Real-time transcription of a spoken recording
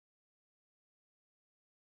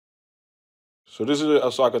So this is a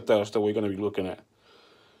socket tester we're going to be looking at.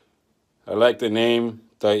 I like the name,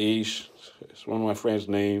 Thais. It's one of my friends'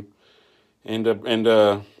 name. And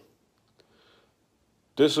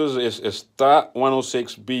this is Star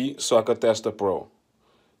 106B Socket Tester Pro.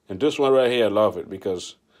 And this one right here, I love it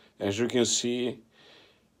because as you can see,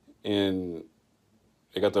 I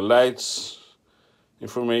got the lights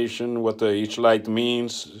information, what each light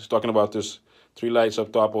means. It's talking about this 3 lights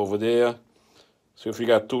up top over there. So if you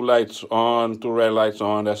got 2 lights on, 2 red lights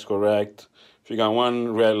on, that's correct. If you got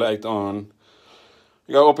 1 red light on,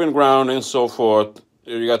 you got open ground and so forth.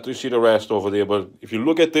 You see the rest over there. But if you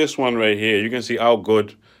look at this one right here, you can see how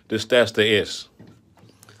good this tester is.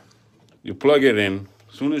 You plug it in.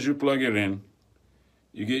 As soon as you plug it in,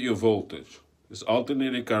 you get your voltage. It's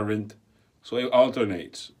alternating current, so it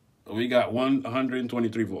alternates. We got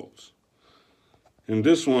 123 volts. And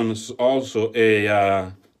this one is also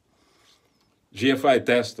a GFI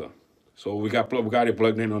tester. So we got it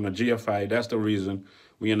plugged in on a GFI. That's the reason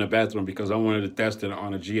we in the bathroom, because I wanted to test it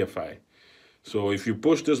on a GFI. So if you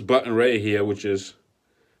push this button right here, which is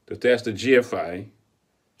to test the GFI,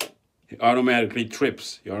 it automatically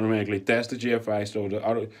trips. You automatically test the GFI, so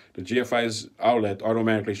the GFI's outlet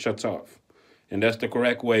automatically shuts off. And that's the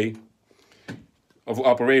correct way of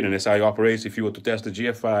operating. That's how it operates if you were to test the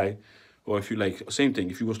GFI, or if you same thing,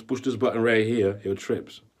 if you was to push this button right here, it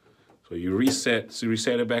trips. So you reset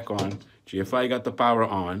it back on. GFI got the power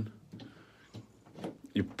on.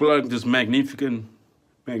 You plug this magnificent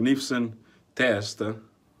tester,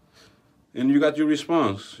 and you got your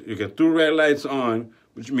response. You got 2 red lights on,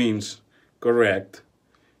 which means correct.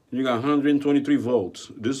 You got 123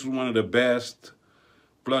 volts. This is one of the best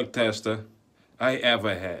plug tester I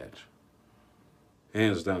ever had,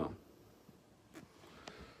 hands down.